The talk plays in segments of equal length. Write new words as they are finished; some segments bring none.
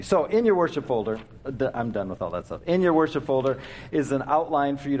So in your worship folder, I'm done with all that stuff. In your worship folder is an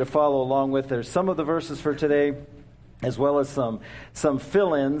outline for you to follow along with. There's some of the verses for today, as well as some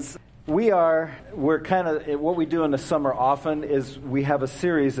fill-ins. We're kind of, what we do in the summer often is we have a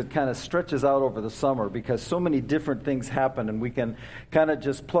series that kind of stretches out over the summer because so many different things happen and we can kind of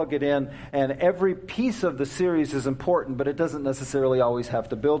just plug it in. And every piece of the series is important, but it doesn't necessarily always have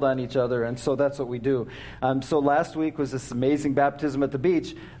to build on each other. And so that's what we do. So last week was this amazing baptism at the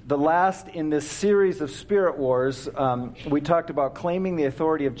beach. The last in this series of Spirit Wars, we talked about claiming the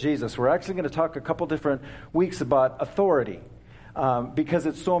authority of Jesus. We're actually going to talk a couple different weeks about authority. Because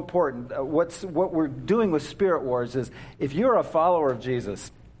it's so important. What we're doing with Spirit Wars is if you're a follower of Jesus,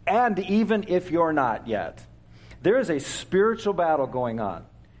 and even if you're not yet, there is a spiritual battle going on.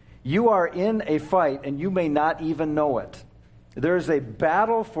 You are in a fight, and you may not even know it. There is a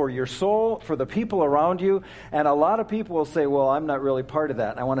battle for your soul, for the people around you, and a lot of people will say, well, I'm not really part of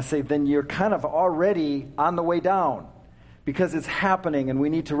that. And I want to say, then you're kind of already on the way down. Because it's happening and we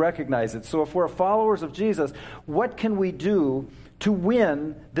need to recognize it. So if we're followers of Jesus, what can we do to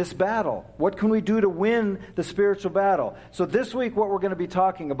win this battle? What can we do to win the spiritual battle? So this week what we're going to be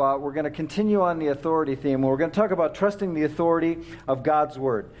talking about, we're going to continue on the authority theme. And we're going to talk about trusting the authority of God's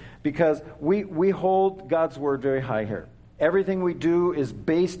Word. Because we hold God's Word very high here. Everything we do is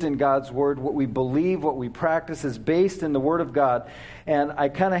based in God's Word. What we believe, what we practice is based in the Word of God. And I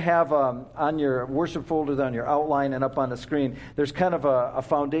kind of have on your worship folders, on your outline and up on the screen, there's kind of a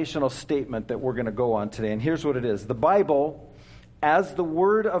foundational statement that we're going to go on today. And here's what it is. The Bible, as the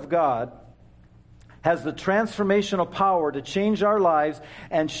Word of God, has the transformational power to change our lives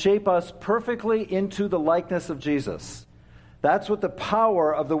and shape us perfectly into the likeness of Jesus. That's what the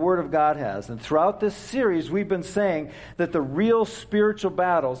power of the Word of God has. And throughout this series, we've been saying that the real spiritual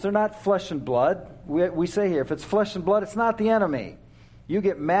battles, they're not flesh and blood. We say here, if it's flesh and blood, it's not the enemy. You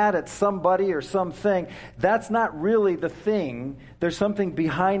get mad at somebody or something, that's not really the thing. There's something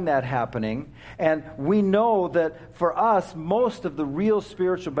behind that happening. And we know that for us, most of the real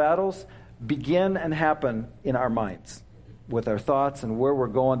spiritual battles begin and happen in our minds. With our thoughts and where we're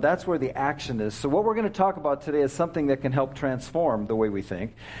going. That's where the action is. So what we're going to talk about today is something that can help transform the way we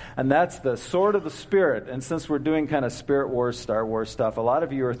think. And that's the sword of the Spirit. And since we're doing kind of Spirit Wars, Star Wars stuff, a lot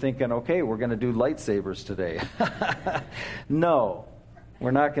of you are thinking, okay, we're going to do lightsabers today. No,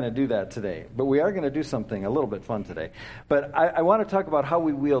 we're not going to do that today. But we are going to do something a little bit fun today. But I want to talk about how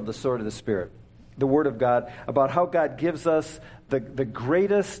we wield the sword of the Spirit, the Word of God, about how God gives us the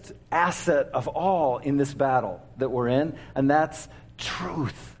greatest asset of all in this battle that we're in, and that's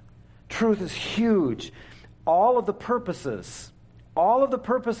truth. Truth is huge. All of the purposes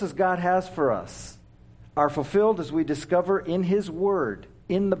God has for us are fulfilled as we discover in His Word,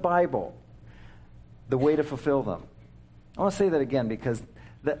 in the Bible, the way to fulfill them. I want to say that again because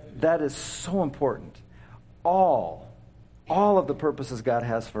that is so important. All of the purposes God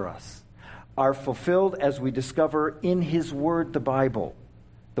has for us are fulfilled as we discover in His Word, the Bible,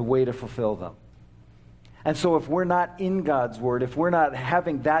 the way to fulfill them. And so if we're not in God's Word, if we're not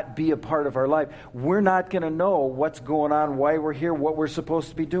having that be a part of our life, we're not going to know what's going on, why we're here, what we're supposed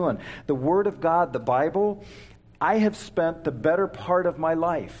to be doing. The Word of God, the Bible, I have spent the better part of my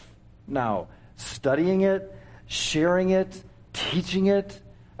life now studying it, sharing it, teaching it,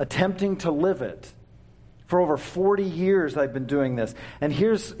 attempting to live it. For over 40 years I've been doing this. And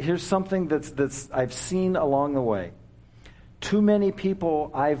here's something that's I've seen along the way. Too many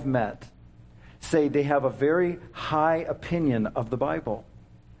people I've met say they have a very high opinion of the Bible,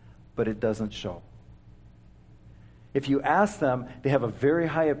 but it doesn't show. If you ask them, they have a very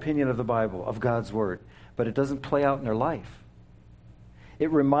high opinion of the Bible, of God's Word, but it doesn't play out in their life. It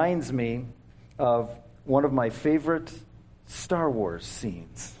reminds me of one of my favorite Star Wars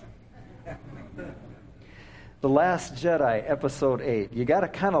scenes. The Last Jedi, Episode 8. You got to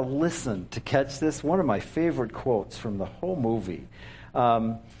kind of listen to catch this. One of my favorite quotes from the whole movie.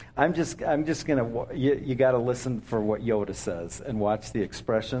 I'm just gonna. You got to listen for what Yoda says and watch the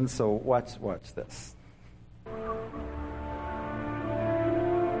expressions. So watch this.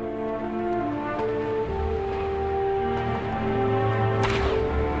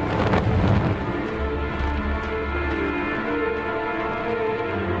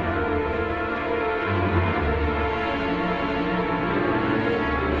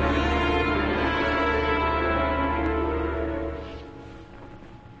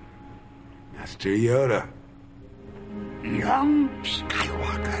 Master Yoda. Young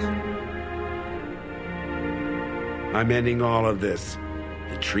Skywalker. I'm ending all of this.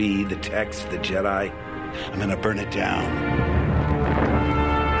 The tree, the text, the Jedi. I'm gonna burn it down.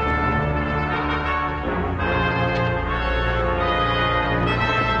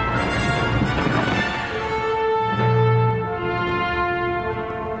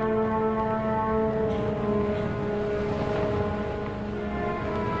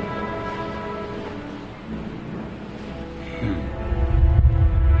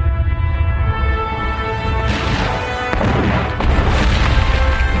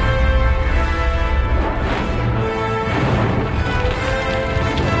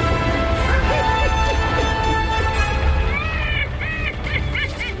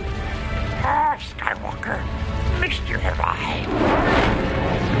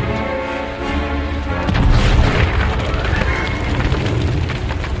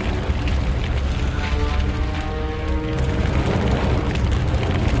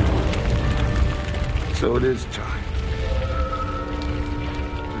 So it is time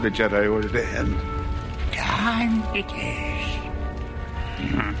for the Jedi Order to end. Time it is.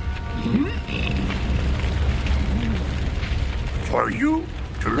 For you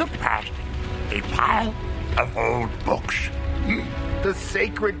to look past a pile of old books. The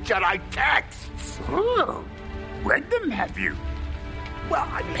sacred Jedi texts. Oh, read them, have you? Well,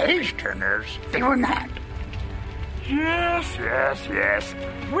 page turners, they were not. Yes.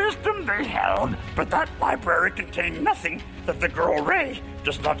 Wisdom they held, but that library contained nothing that the girl Rey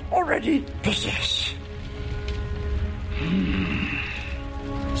does not already possess.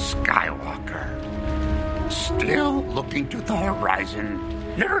 Skywalker. Still looking to the horizon.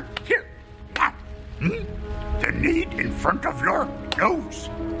 Never here. Ah. The need in front of your nose.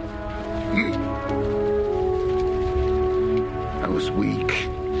 I was weak.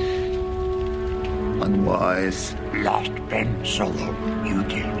 Unwise. Lost Ben Solo, you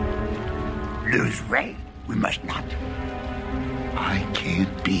did. Lose Rey, we must not. I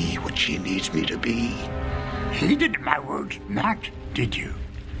can't be what she needs me to be. Heeded my words not, did you?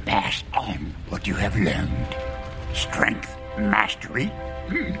 Pass on what you have learned. Strength, mastery,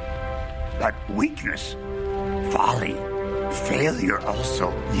 but weakness, folly, failure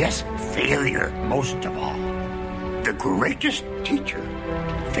also. Yes, failure most of all. The greatest teacher,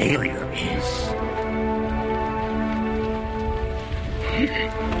 failure is.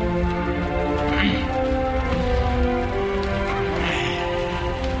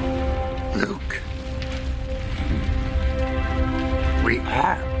 Luke, we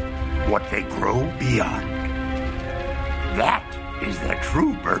are what they grow beyond. That is the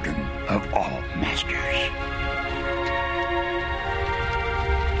true burden of all masters.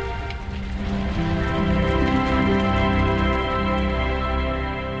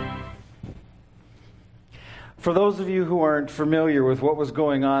 For those of you who aren't familiar with what was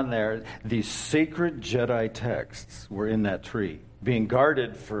going on there, these sacred Jedi texts were in that tree, being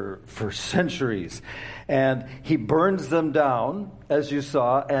guarded for centuries. And he burns them down, as you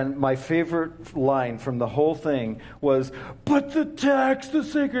saw, and my favorite line from the whole thing was, "But the text, the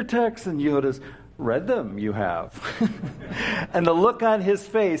sacred text," and Yoda's, "Read them, you have." And the look on his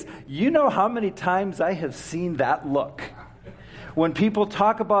face, you know how many times I have seen that look. When people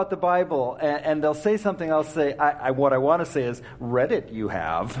talk about the Bible and they'll say something, I'll say, what I want to say is, "Read it, you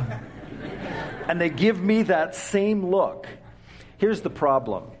have." And they give me that same look. Here's the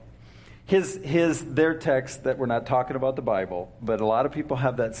problem. Their text that we're not talking about the Bible, but a lot of people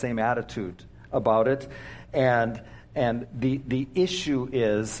have that same attitude about it. And the issue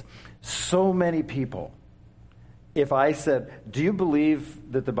is, so many people, if I said, "Do you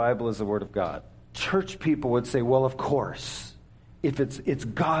believe that the Bible is the Word of God?" Church people would say, "Well, of course. If it's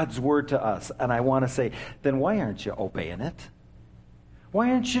God's word to us." And I want to say, then why aren't you obeying it? Why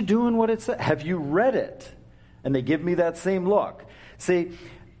aren't you doing what it says? Have you read it? And they give me that same look. See,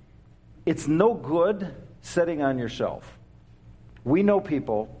 it's no good sitting on your shelf. We know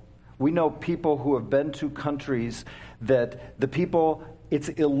people who have been to countries that it's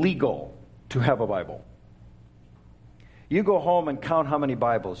illegal to have a Bible. You go home and count how many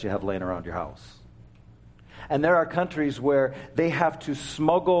Bibles you have laying around your house. And there are countries where they have to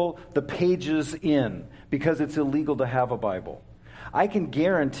smuggle the pages in because it's illegal to have a Bible. I can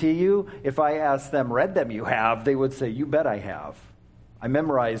guarantee you, if I asked them, "Read them, you have," they would say, "You bet I have. I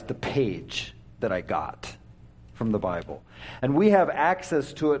memorized the page that I got from the Bible." And we have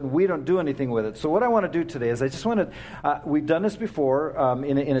access to it, and we don't do anything with it. So what I want to do today is I just want to, we've done this before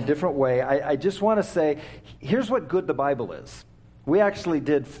in a different way. I just want to say, here's what good the Bible is. We actually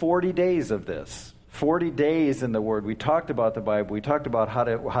did 40 days of this. 40 days in the Word. We talked about the Bible. We talked about how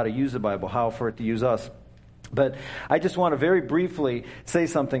to use the Bible, how for it to use us. But I just want to very briefly say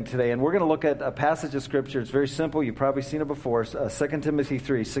something today. And we're going to look at a passage of Scripture. It's very simple. You've probably seen it before. 2 Timothy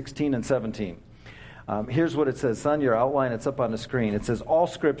 3, 16 and 17. Here's what it says. It's on your outline. It's up on the screen. It says, all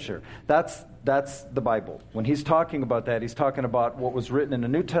Scripture. That's the Bible. When he's talking about that, he's talking about what was written in the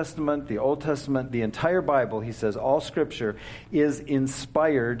New Testament, the Old Testament, the entire Bible. He says all Scripture is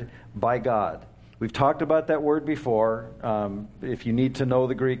inspired by God. We've talked about that word before. If you need to know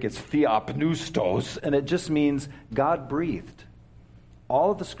the Greek, it's theopneustos, and it just means God breathed.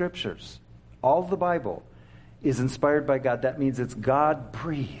 All of the Scriptures, all of the Bible is inspired by God. That means it's God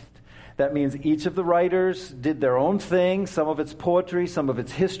breathed. That means each of the writers did their own thing. Some of it's poetry, some of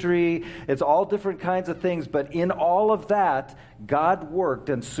it's history. It's all different kinds of things. But in all of that, God worked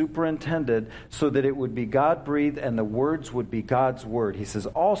and superintended so that it would be God-breathed and the words would be God's word. He says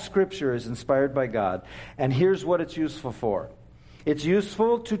all Scripture is inspired by God. And here's what it's useful for. It's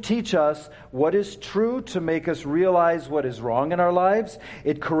useful to teach us what is true, to make us realize what is wrong in our lives.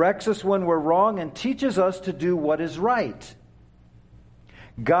 It corrects us when we're wrong and teaches us to do what is right.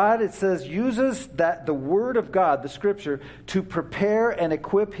 God, it says, uses the Word of God, the Scripture, to prepare and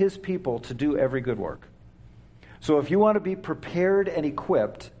equip His people to do every good work. So if you want to be prepared and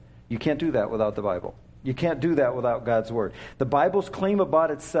equipped, you can't do that without the Bible. You can't do that without God's Word. The Bible's claim about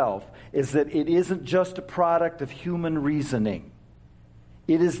itself is that it isn't just a product of human reasoning.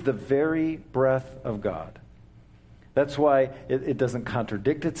 It is the very breath of God. That's why it doesn't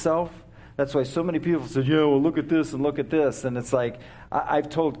contradict itself. That's why so many people say, yeah, well, look at this and look at this. And it's like, I've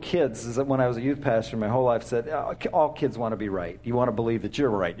told kids, when I was a youth pastor my whole life, said, all kids want to be right. You want to believe that you're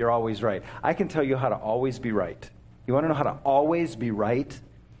right. You're always right. I can tell you how to always be right. You want to know how to always be right?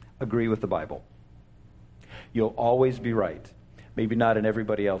 Agree with the Bible. You'll always be right. Maybe not in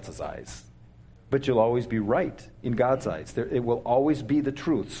everybody else's eyes, but you'll always be right in God's eyes. It will always be the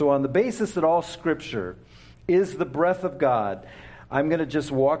truth. So on the basis that all Scripture is the breath of God, I'm going to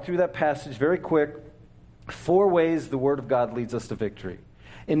just walk through that passage very quick. 4 ways the Word of God leads us to victory.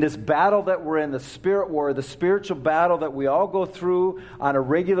 In this battle that we're in, the spirit war, the spiritual battle that we all go through on a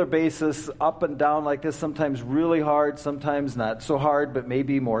regular basis, up and down like this, sometimes really hard, sometimes not so hard, but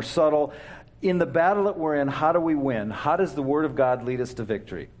maybe more subtle. In the battle that we're in, how do we win? How does the Word of God lead us to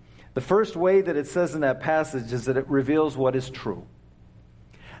victory? The first way that it says in that passage is that it reveals what is true.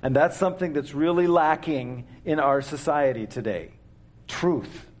 And that's something that's really lacking in our society today.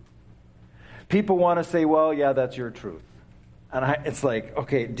 Truth. People want to say, well, yeah, that's your truth. And it's like,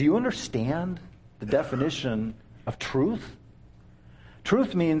 okay, do you understand the definition of truth?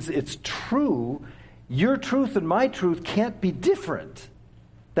 Truth means it's true. Your truth and my truth can't be different.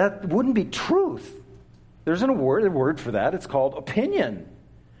 That wouldn't be truth. There isn't a word for that. It's called opinion,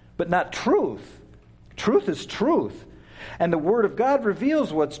 but not truth. Truth is truth. And the Word of God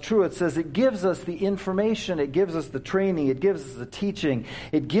reveals what's true. It says it gives us the information, it gives us the training, it gives us the teaching,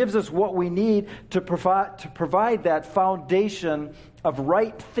 it gives us what we need to provide that foundation of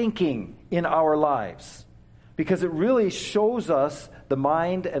right thinking in our lives. Because it really shows us the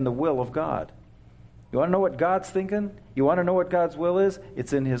mind and the will of God. You want to know what God's thinking? You want to know what God's will is?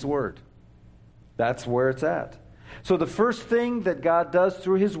 It's in His Word. That's where it's at. So the first thing that God does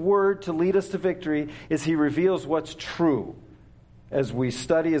through His Word to lead us to victory is He reveals what's true. As we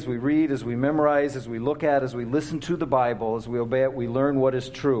study, as we read, as we memorize, as we look at, as we listen to the Bible, as we obey it, we learn what is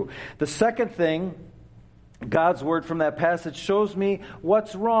true. The second thing, God's Word from that passage shows me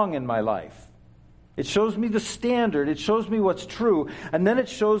what's wrong in my life. It shows me the standard. It shows me what's true. And then it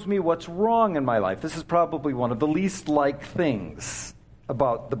shows me what's wrong in my life. This is probably one of the least liked things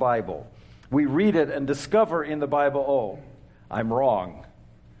about the Bible. We read it and discover in the Bible, oh, I'm wrong.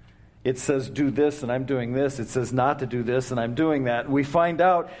 It says do this and I'm doing this. It says not to do this and I'm doing that. We find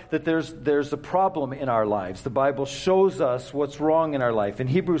out that there's a problem in our lives. The Bible shows us what's wrong in our life. In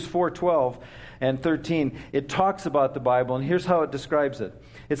Hebrews 4:12 and 13, it talks about the Bible, and here's how it describes it.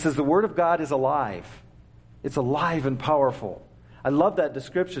 It says the Word of God is alive. It's alive and powerful. I love that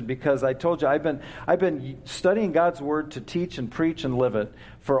description because I told you I've been studying God's Word to teach and preach and live it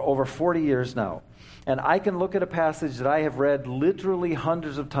for over 40 years now. And I can look at a passage that I have read literally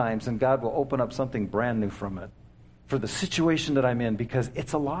hundreds of times, and God will open up something brand new from it for the situation that I'm in because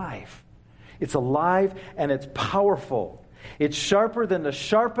it's alive. It's alive and it's powerful. It's sharper than the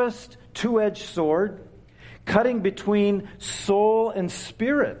sharpest two-edged sword, cutting between soul and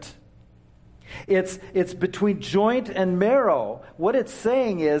spirit. It's between joint and marrow. What it's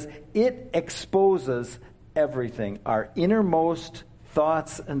saying is it exposes everything, our innermost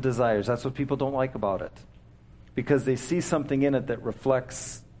thoughts and desires. That's what people don't like about it, because they see something in it that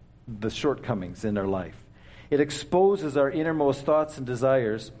reflects the shortcomings in their life. It exposes our innermost thoughts and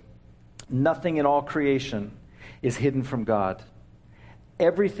desires. Nothing in all creation is hidden from God.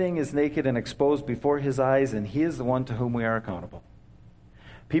 Everything is naked and exposed before His eyes, and He is the one to whom we are accountable.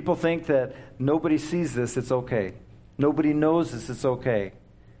 People think that nobody sees this, it's okay. Nobody knows this, it's okay.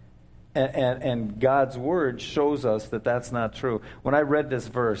 And God's Word shows us that that's not true. When I read this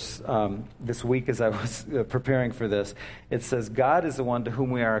verse this week as I was preparing for this, it says, God is the one to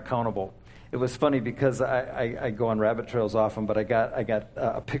whom we are accountable. It was funny because I go on rabbit trails often, but I got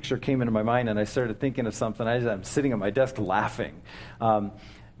a picture came into my mind, and I started thinking of something. I'm sitting at my desk laughing.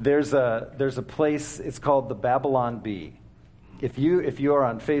 There's a place, it's called the Babylon Bee. If you are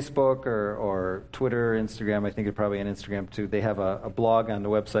on Facebook or Twitter, Instagram, I think you're probably on Instagram too, they have a blog on the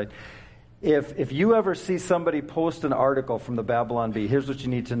website. If you ever see somebody post an article from the Babylon Bee, here's what you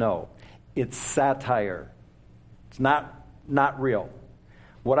need to know. It's satire. It's not real.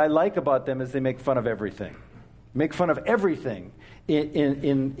 What I like about them is they make fun of everything. Make fun of everything.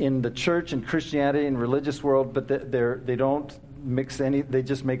 in the church and Christianity and religious world, but they don't mix any, they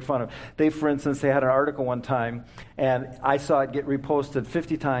just make fun of. For instance, they had an article one time, and I saw it get reposted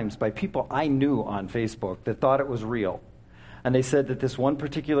 50 times by people I knew on Facebook that thought it was real. And they said that this one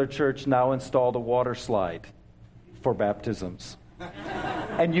particular church now installed a water slide for baptisms.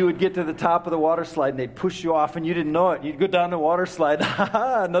 And you would get to the top of the water slide, and they'd push you off, and you didn't know it. You'd go down the water slide,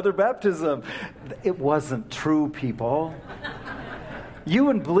 another baptism. It wasn't true, people. You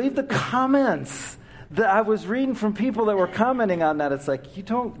wouldn't believe the comments that I was reading from people that were commenting on that. It's like, you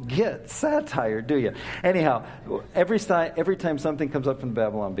don't get satire, do you? Anyhow, every time something comes up from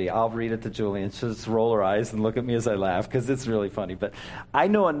Babylon Bee, I'll read it to Julie, and she'll just roll her eyes and look at me as I laugh, because it's really funny. But I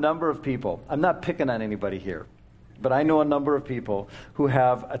know a number of people. I'm not picking on anybody here. But I know a number of people who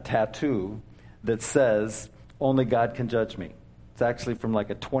have a tattoo that says, "Only God can judge me." It's actually from like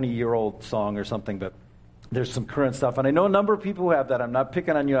a 20-year-old song or something, but there's some current stuff. And I know a number of people who have that. I'm not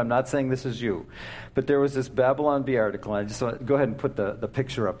picking on you. I'm not saying this is you. But there was this Babylon Bee article, and I just want to go ahead and put the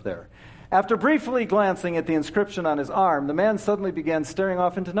picture up there. After briefly glancing at the inscription on his arm, the man suddenly began staring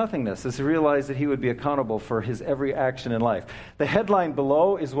off into nothingness as he realized that he would be accountable for his every action in life. The headline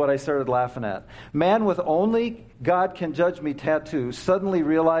below is what I started laughing at. Man with "Only God can judge me" tattoo suddenly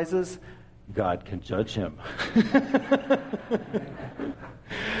realizes God can judge him.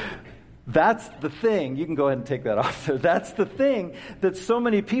 That's the thing. You can go ahead and take that off there. That's the thing that so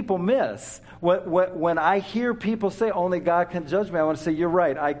many people miss. When I hear people say, "Only God can judge me," I want to say, you're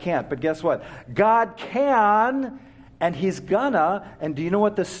right, I can't. But guess what? God can, and He's gonna. And do you know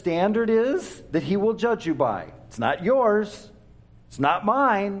what the standard is that He will judge you by? It's not yours. It's not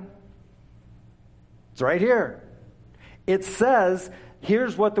mine. It's right here. It says,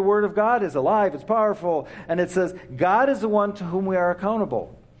 here's what the Word of God is: alive, it's powerful. And it says, God is the one to whom we are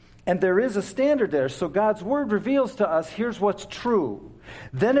accountable. And there is a standard there. So God's Word reveals to us, here's what's true.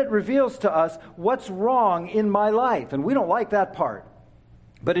 Then it reveals to us what's wrong in my life. And we don't like that part.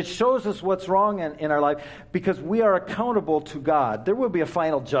 But it shows us what's wrong in our life because we are accountable to God. There will be a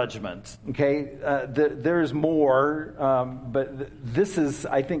final judgment, okay? There is more, but this is,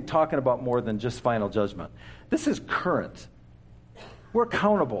 I think, talking about more than just final judgment. This is current. We're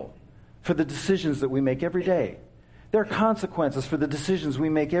accountable for the decisions that we make every day. There are consequences for the decisions we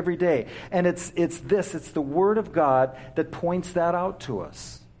make every day. And it's the Word of God that points that out to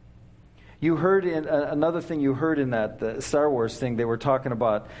us. You heard in another thing you heard in that Star Wars thing, they were talking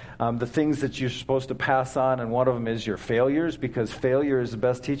about the things that you're supposed to pass on, and one of them is your failures, because failure is the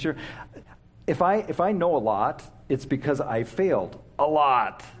best teacher. If I know a lot, it's because I failed a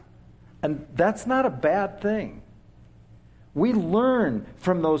lot. And that's not a bad thing. We learn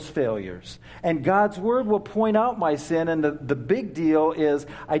from those failures. And God's Word will point out my sin, and the big deal is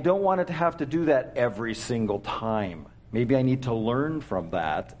I don't want it to have to do that every single time. Maybe I need to learn from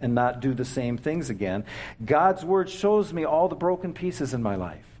that and not do the same things again. God's Word shows me all the broken pieces in my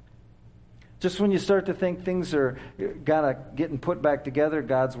life. Just when you start to think things are kind of getting put back together,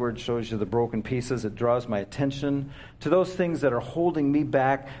 God's Word shows you the broken pieces. It draws my attention to those things that are holding me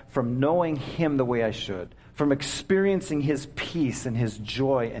back from knowing Him the way I should, from experiencing His peace and His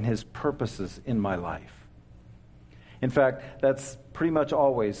joy and His purposes in my life. In fact, that's pretty much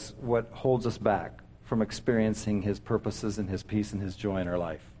always what holds us back from experiencing His purposes and His peace and His joy in our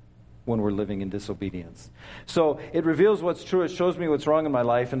life when we're living in disobedience. So it reveals what's true. It shows me what's wrong in my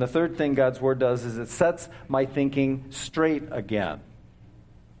life. And the third thing God's Word does is it sets my thinking straight again.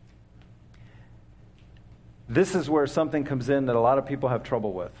 This is where something comes in that a lot of people have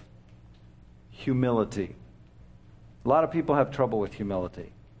trouble with. Humility. A lot of people have trouble with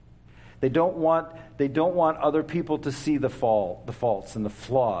humility. They don't want other people to see the faults and the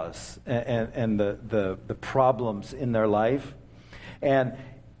flaws and the problems in their life. And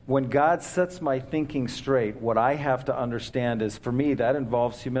when God sets my thinking straight, what I have to understand is, for me, that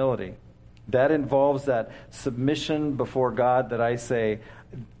involves humility. That involves that submission before God that I say,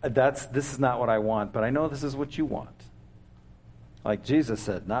 this is not what I want, but I know this is what you want. Like Jesus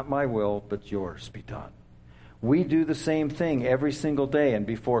said, not my will, but yours be done. We do the same thing every single day, and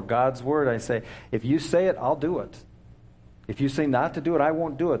before God's Word, I say, if you say it, I'll do it. If you say not to do it, I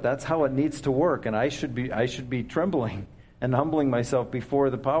won't do it. That's how it needs to work, and I should be trembling and humbling myself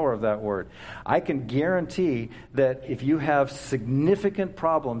before the power of that Word. I can guarantee that if you have significant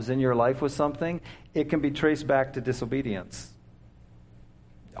problems in your life with something, it can be traced back to disobedience.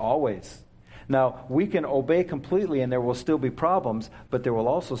 Always. Now, we can obey completely, and there will still be problems, but there will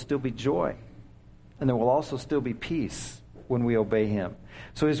also still be joy. And there will also still be peace when we obey Him.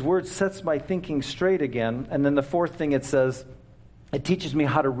 So His Word sets my thinking straight again. And then the fourth thing it says, it teaches me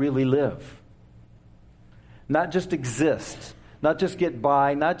how to really live. Not just exist, not just get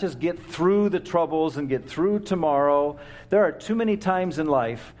by, not just get through the troubles and get through tomorrow. There are too many times in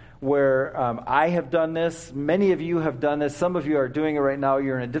life where I have done this, many of you have done this, some of you are doing it right now,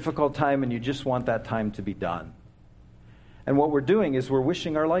 you're in a difficult time and you just want that time to be done. And what we're doing is we're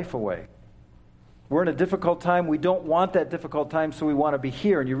wishing our life away. We're in a difficult time, we don't want that difficult time, so we want to be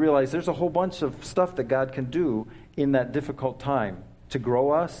here. And you realize there's a whole bunch of stuff that God can do in that difficult time to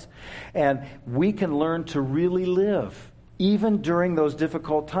grow us. And we can learn to really live, even during those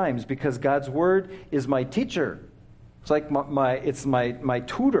difficult times, because God's Word is my teacher. It's like my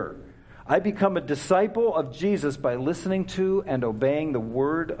tutor. I become a disciple of Jesus by listening to and obeying the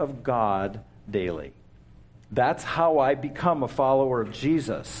Word of God daily. That's how I become a follower of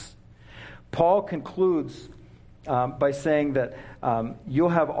Jesus. Paul concludes by saying that you'll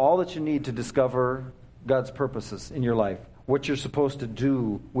have all that you need to discover God's purposes in your life, what you're supposed to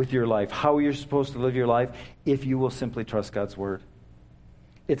do with your life, how you're supposed to live your life, if you will simply trust God's Word.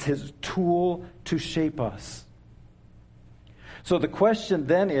 It's His tool to shape us. So the question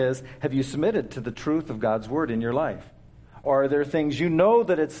then is, have you submitted to the truth of God's Word in your life? Or are there things you know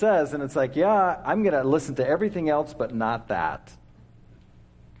that it says, and it's like, yeah, I'm going to listen to everything else, but not that.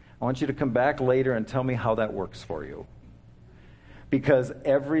 I want you to come back later and tell me how that works for you. Because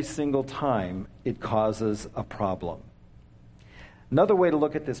every single time it causes a problem. Another way to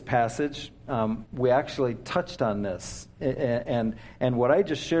look at this passage, we actually touched on this. And what I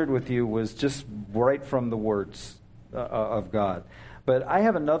just shared with you was just right from the words of God. But I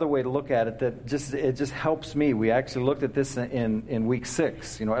have another way to look at it that just helps me. We actually looked at this in week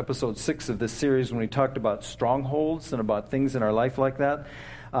 6, episode 6 of this series, when we talked about strongholds and about things in our life like that.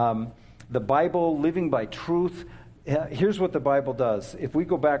 The Bible, living by truth. Here's what the Bible does. If we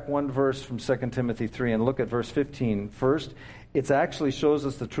go back one verse from 2 Timothy 3 and look at verse 15 first, it actually shows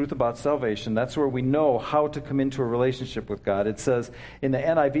us the truth about salvation. That's where we know how to come into a relationship with God. It says, in the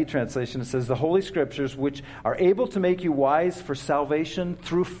NIV translation, it says, the Holy Scriptures, which are able to make you wise for salvation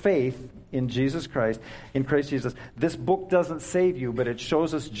through faith in Jesus Christ, in Christ Jesus. This book doesn't save you, but it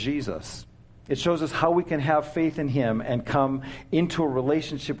shows us Jesus. It shows us how we can have faith in Him and come into a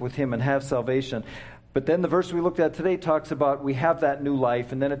relationship with Him and have salvation. But then the verse we looked at today talks about we have that new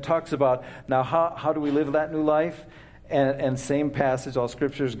life, and then it talks about, now how do we live that new life? And same passage, all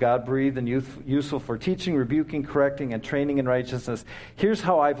Scripture is God-breathed and useful for teaching, rebuking, correcting, and training in righteousness. Here's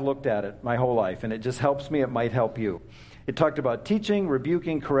how I've looked at it my whole life, and it just helps me. It might help you. It talked about teaching,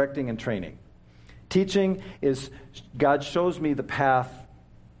 rebuking, correcting, and training. Teaching is God shows me the path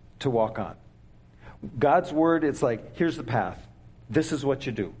to walk on. God's Word, it's like, here's the path. This is what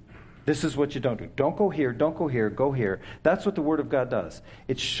you do. This is what you don't do. Don't go here, don't go here, go here. That's what the Word of God does.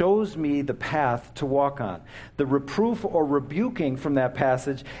 It shows me the path to walk on. The reproof or rebuking from that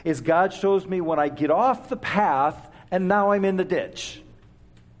passage is God shows me when I get off the path and now I'm in the ditch.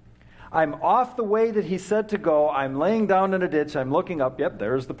 I'm off the way that He said to go. I'm laying down in a ditch. I'm looking up. Yep,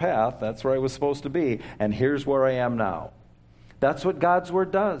 there's the path. That's where I was supposed to be. And here's where I am now. That's what God's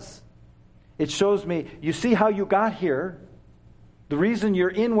Word does. It shows me, you see how you got here. The reason you're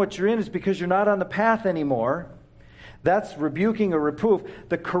in what you're in is because you're not on the path anymore. That's rebuking or reproof.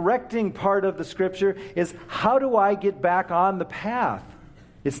 The correcting part of the Scripture is, how do I get back on the path?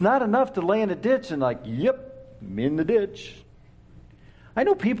 It's not enough to lay in a ditch and like, yep, I'm in the ditch. I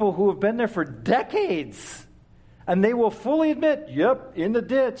know people who have been there for decades, and they will fully admit, yep, in the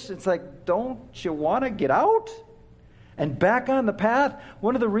ditch. It's like, don't you want to get out and back on the path?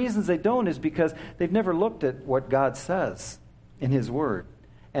 One of the reasons they don't is because they've never looked at what God says in His Word.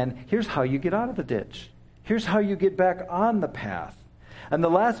 And here's how you get out of the ditch. Here's how you get back on the path. And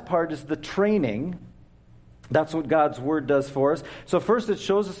the last part is the training. That's what God's Word does for us. So first it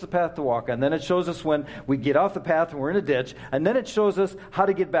shows us the path to walk on. Then it shows us when we get off the path and we're in a ditch. And then it shows us how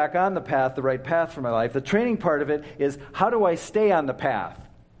to get back on the path, the right path for my life. The training part of it is, how do I stay on the path?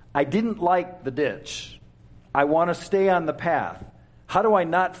 I didn't like the ditch. I want to stay on the path. How do I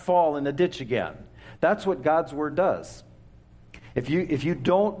not fall in the ditch again? That's what God's Word does. If you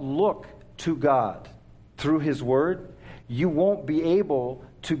don't look to God through His Word, you won't be able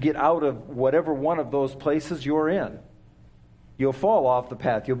to get out of whatever one of those places you're in. You'll fall off the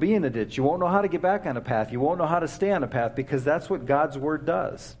path. You'll be in a ditch. You won't know how to get back on a path. You won't know how to stay on a path, because that's what God's Word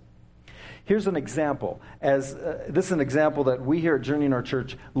does. Here's an example. This is an example that we here at Journey in our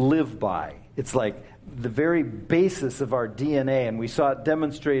church live by. It's like the very basis of our DNA, and we saw it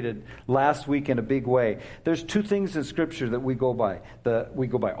demonstrated last week in a big way. There's two things in Scripture that we go by. We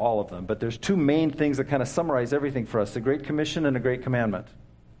go by all of them, but there's two main things that kind of summarize everything for us: the Great Commission and the Great Commandment.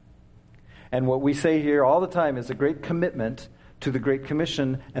 And what we say here all the time is a great commitment to the Great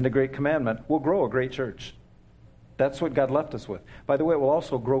Commission and the Great Commandment will grow a great church. That's what God left us with. By the way, it will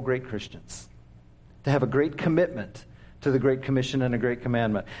also grow great Christians, to have a great commitment to the Great Commission and a Great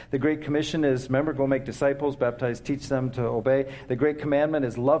Commandment. The Great Commission is, remember, go make disciples, baptize, teach them to obey. The Great Commandment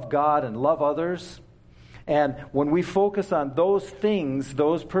is love God and love others. And when we focus on those things,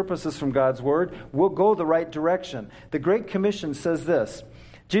 those purposes from God's Word, we'll go the right direction. The Great Commission says this.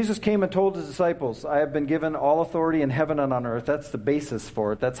 Jesus came and told his disciples, I have been given all authority in heaven and on earth. That's the basis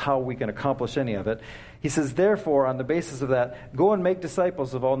for it. That's how we can accomplish any of it. He says, therefore, on the basis of that, go and make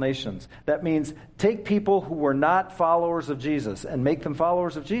disciples of all nations. That means take people who were not followers of Jesus and make them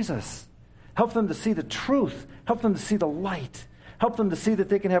followers of Jesus. Help them to see the truth. Help them to see the light. Help them to see that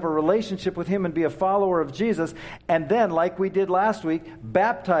they can have a relationship with him and be a follower of Jesus. And then, like we did last week,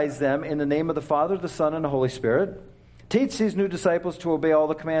 baptize them in the name of the Father, the Son, and the Holy Spirit. Teach these new disciples to obey all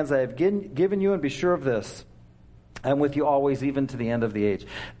the commands I have given you, and be sure of this. I'm with you always, even to the end of the age.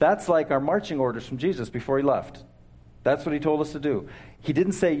 That's like our marching orders from Jesus before he left. That's what he told us to do. He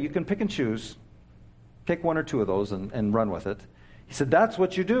didn't say, you can pick and choose. Pick one or two of those and run with it. He said, that's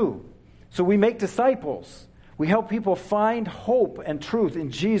what you do. So we make disciples. We help people find hope and truth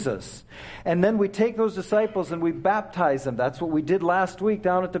in Jesus. And then we take those disciples and we baptize them. That's what we did last week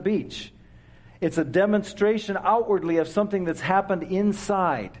down at the beach. It's a demonstration outwardly of something that's happened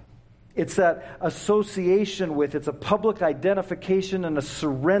inside. It's that association with, it's a public identification and a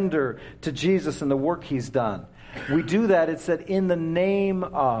surrender to Jesus and the work he's done. We do that, it said, in the name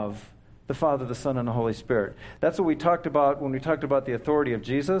of the Father, the Son, and the Holy Spirit. That's what we talked about when we talked about the authority of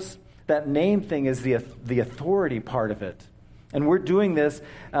Jesus. That name thing is the authority part of it. And we're doing this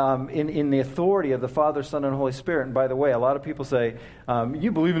in the authority of the Father, Son, and Holy Spirit. And by the way, a lot of people say,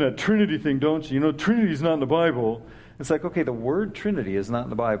 you believe in that Trinity thing, don't you? You know, Trinity's not in the Bible. It's like, okay, the word Trinity is not in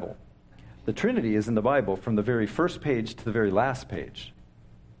the Bible. The Trinity is in the Bible from the very first page to the very last page.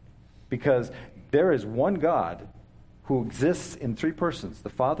 Because there is one God who exists in three persons, the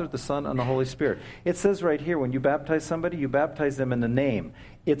Father, the Son, and the Holy Spirit. It says right here, when you baptize somebody, you baptize them in the name.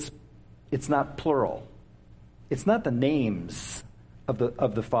 It's not plural. It's not the names of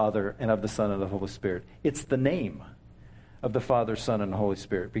the Father and of the Son and the Holy Spirit. It's the name of the Father, Son, and the Holy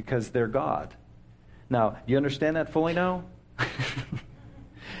Spirit, because they're God. Now, do you understand that fully now?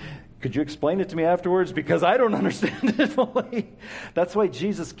 Could you explain it to me afterwards? Because I don't understand it fully. That's why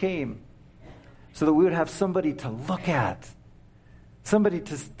Jesus came, so that we would have somebody to look at. Somebody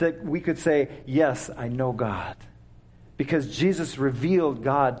that we could say, yes, I know God. Because Jesus revealed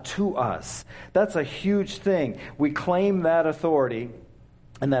God to us. That's a huge thing. We claim that authority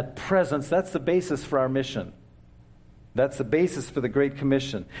and that presence. That's the basis for our mission. That's the basis for the Great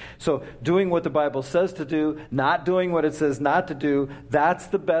Commission. So doing what the Bible says to do, not doing what it says not to do, that's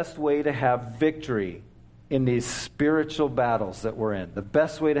the best way to have victory in these spiritual battles that we're in. The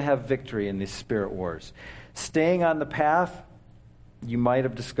best way to have victory in these spirit wars. Staying on the path, you might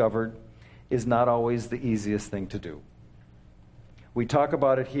have discovered, is not always the easiest thing to do. We talk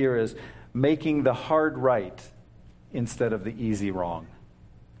about it here as making the hard right instead of the easy wrong.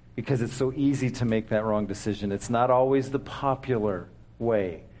 Because it's so easy to make that wrong decision. It's not always the popular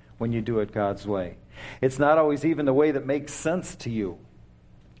way when you do it God's way. It's not always even the way that makes sense to you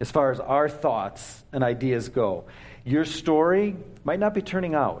as far as our thoughts and ideas go. Your story might not be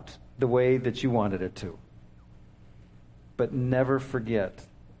turning out the way that you wanted it to. But never forget,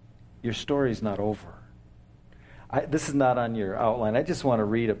 your story's not over. This is not on your outline. I just want to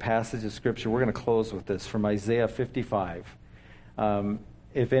read a passage of Scripture. We're going to close with this from Isaiah 55.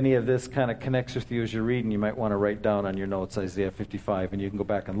 If any of this kind of connects with you as you're reading, you might want to write down on your notes Isaiah 55, and you can go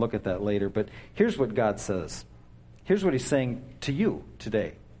back and look at that later. But here's what God says. Here's what he's saying to you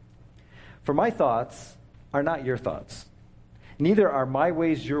today. For my thoughts are not your thoughts. Neither are my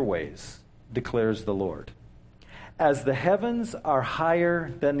ways your ways, declares the Lord. As the heavens are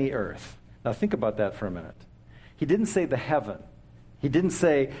higher than the earth. Now think about that for a minute. He didn't say the heaven. He didn't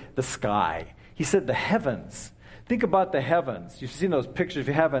say the sky. He said the heavens. Think about the heavens. You've seen those pictures. If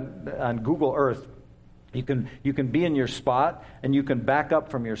you haven't, on Google Earth, you can be in your spot, and you can back up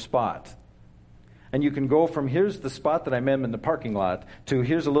from your spot. And you can go from here's the spot that I'm in the parking lot to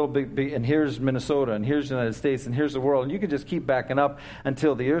here's a little bit, and here's Minnesota, and here's the United States, and here's the world. And you can just keep backing up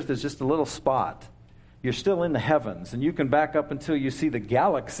until the earth is just a little spot. You're still in the heavens, and you can back up until you see the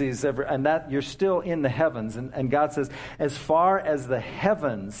galaxies, and that you're still in the heavens. And God says, as far as the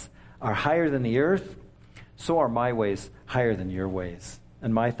heavens are higher than the earth, so are my ways higher than your ways,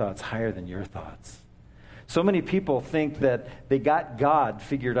 and my thoughts higher than your thoughts. So many people think that they got God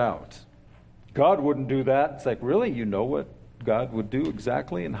figured out. God wouldn't do that. It's like, really? You know what God would do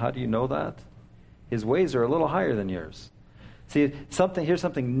exactly, and how do you know that? His ways are a little higher than yours. See, here's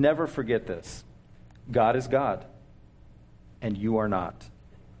something, never forget this. God is God. and you are not.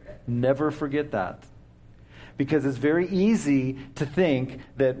 Never forget that. Because it's very easy to think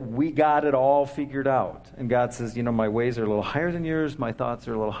that we got it all figured out. And God says, my ways are a little higher than yours, my thoughts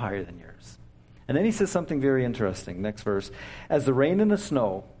are a little higher than yours. And then he says something very interesting. Next verse. As the rain and the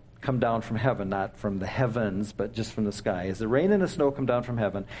snow come down from heaven, not from the heavens, but just from the sky. As the rain and the snow come down from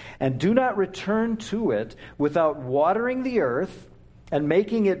heaven, and do not return to it without watering the earth and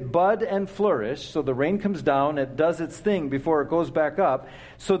making it bud and flourish. So the rain comes down, it does its thing before it goes back up,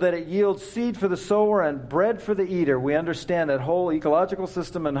 so that it yields seed for the sower and bread for the eater. We understand that whole ecological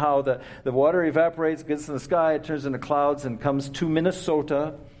system and how the water evaporates, gets in the sky, it turns into clouds and comes to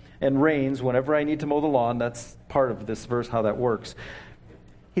Minnesota and rains whenever I need to mow the lawn. That's part of this verse, how that works.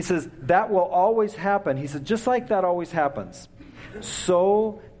 He says, that will always happen. He said, just like that always happens,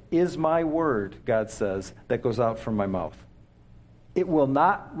 so is my word, God says, that goes out from my mouth. It will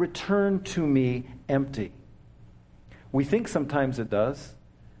not return to me empty. We think sometimes it does.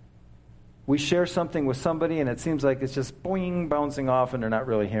 We share something with somebody and it seems like it's just boing, bouncing off and they're not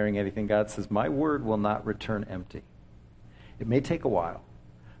really hearing anything. God says, my word will not return empty. It may take a while,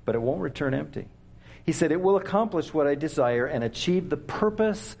 but it won't return empty. He said, it will accomplish what I desire and achieve the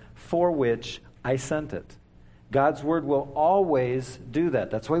purpose for which I sent it. God's word will always do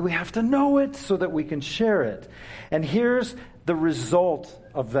that. That's why we have to know it so that we can share it. And here's the result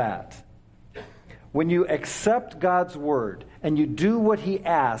of that. When you accept God's word and you do what he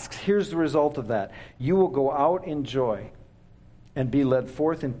asks, here's the result of that. You will go out in joy and be led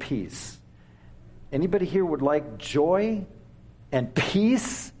forth in peace. Anybody here would like joy and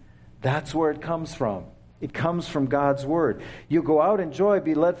peace? That's where it comes from. It comes from God's word. You go out in joy,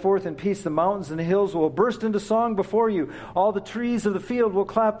 be led forth in peace. The mountains and the hills will burst into song before you. All the trees of the field will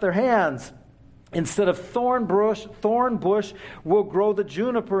clap their hands. Instead of thorn bush will grow the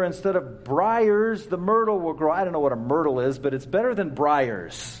juniper. Instead of briars, the myrtle will grow. I don't know what a myrtle is, but it's better than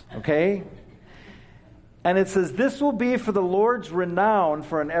briars, okay? And it says, this will be for the Lord's renown,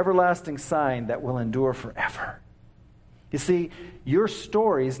 for an everlasting sign that will endure forever. You see, your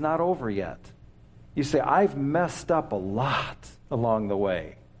story is not over yet. You say, I've messed up a lot along the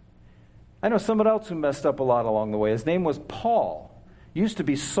way. I know someone else who messed up a lot along the way. His name was Paul. Used to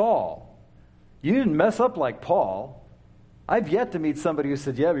be Saul. You didn't mess up like Paul. I've yet to meet somebody who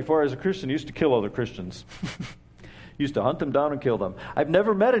said, yeah, before I was a Christian, I used to kill other Christians. Used to hunt them down and kill them. I've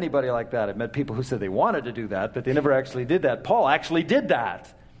never met anybody like that. I've met people who said they wanted to do that, but they never actually did that. Paul actually did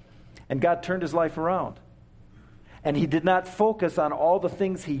that. And God turned his life around. And he did not focus on all the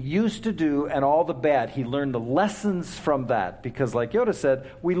things he used to do and all the bad. He learned the lessons from that because, like Yoda said,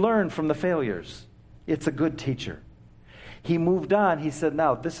 we learn from the failures. It's a good teacher. He moved on. He said,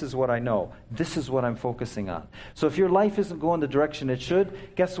 now, this is what I know. This is what I'm focusing on. So if your life isn't going the direction it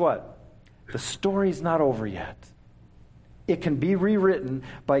should, guess what? The story's not over yet. It can be rewritten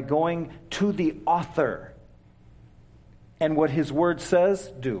by going to the author. And what his word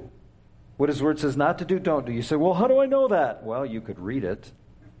says, do. What his word says not to do, don't do. You say, well, how do I know that? Well, you could read it.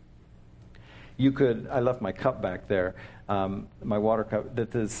 You could, I left my cup back there, my water cup,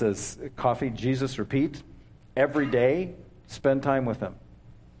 that says, coffee, Jesus, repeat. Every day, spend time with him.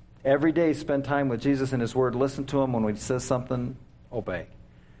 Every day, spend time with Jesus and his word. Listen to him. When he says something, obey.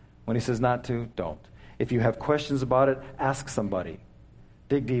 When he says not to, don't. If you have questions about it, ask somebody.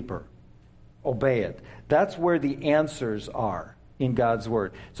 Dig deeper. Obey it. That's where the answers are. In God's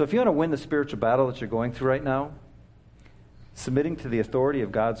word. So if you want to win the spiritual battle that you're going through right now, submitting to the authority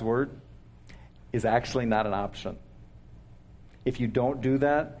of God's word is actually not an option. If you don't do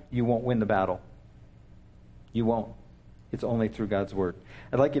that, you won't win the battle. You won't. It's only through God's word.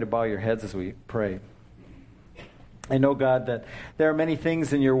 I'd like you to bow your heads as we pray. I know, God, that there are many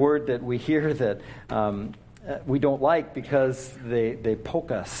things in your word that we hear that we don't like because they poke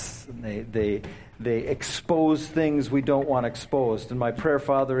us. They expose things we don't want exposed. And my prayer,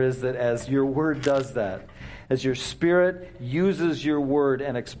 Father, is that as your word does that, as your Spirit uses your word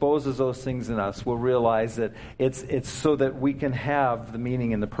and exposes those things in us, we'll realize that it's so that we can have the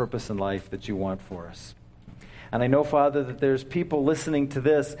meaning and the purpose in life that you want for us. And I know, Father, that there's people listening to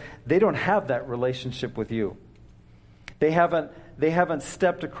this, they don't have that relationship with you. They haven't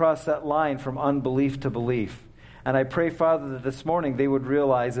stepped across that line from unbelief to belief. And I pray, Father, that this morning they would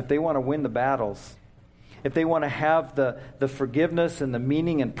realize if they want to win the battles, if they want to have the forgiveness and the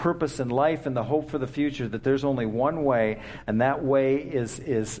meaning and purpose in life and the hope for the future, that there's only one way, and that way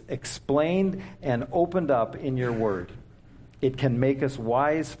is explained and opened up in your word. It can make us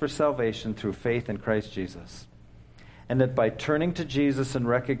wise for salvation through faith in Christ Jesus. And that by turning to Jesus and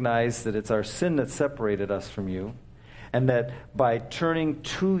recognize that it's our sin that separated us from you, and that by turning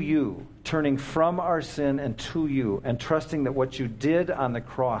to you, turning from our sin and to you, and trusting that what you did on the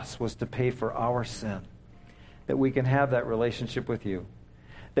cross was to pay for our sin, that we can have that relationship with you,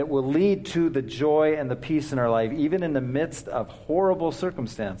 that will lead to the joy and the peace in our life, even in the midst of horrible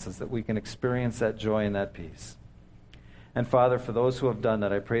circumstances, that we can experience that joy and that peace. And Father, for those who have done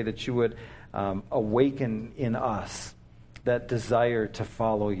that, I pray that you would awaken in us that desire to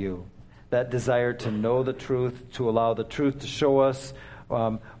follow you, that desire to know the truth, to allow the truth to show us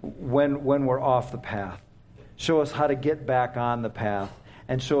when we're off the path. Show us how to get back on the path,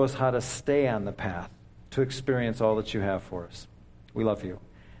 and show us how to stay on the path to experience all that you have for us. We love you.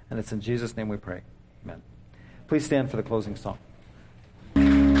 And it's in Jesus' name we pray. Amen. Please stand for the closing song.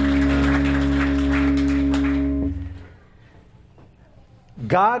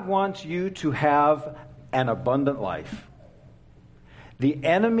 God wants you to have an abundant life. The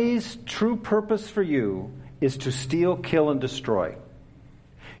enemy's true purpose for you is to steal, kill, and destroy.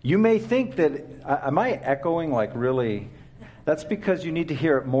 You may think that, am I echoing like really? That's because you need to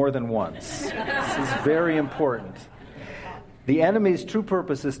hear it more than once. This is very important. The enemy's true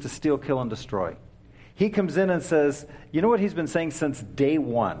purpose is to steal, kill, and destroy. He comes in and says, you know what he's been saying since day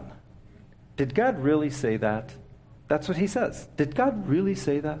one? Did God really say that? That's what he says. Did God really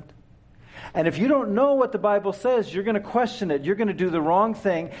say that? And if you don't know what the Bible says, you're going to question it. You're going to do the wrong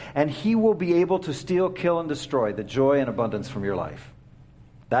thing, and he will be able to steal, kill, and destroy the joy and abundance from your life.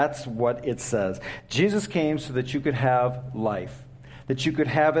 That's what it says. Jesus came so that you could have life, that you could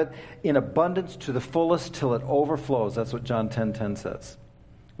have it in abundance to the fullest till it overflows. That's what John 10:10 says.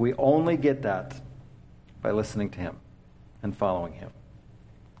 We only get that by listening to him and following him.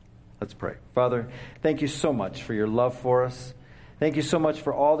 Let's pray. Father, thank you so much for your love for us. Thank you so much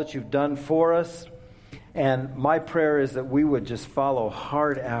for all that you've done for us. And my prayer is that we would just follow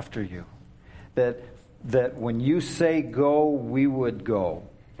hard after you. That when you say go, we would go.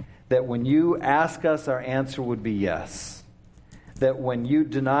 That when you ask us, our answer would be yes. That when you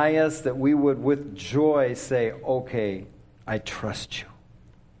deny us, that we would with joy say, okay, I trust you.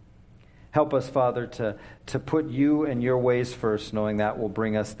 Help us, Father, to put you and your ways first, knowing that will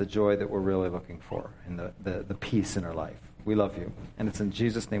bring us the joy that we're really looking for and the peace in our life. We love you. And it's in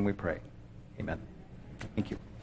Jesus' name we pray. Amen. Thank you.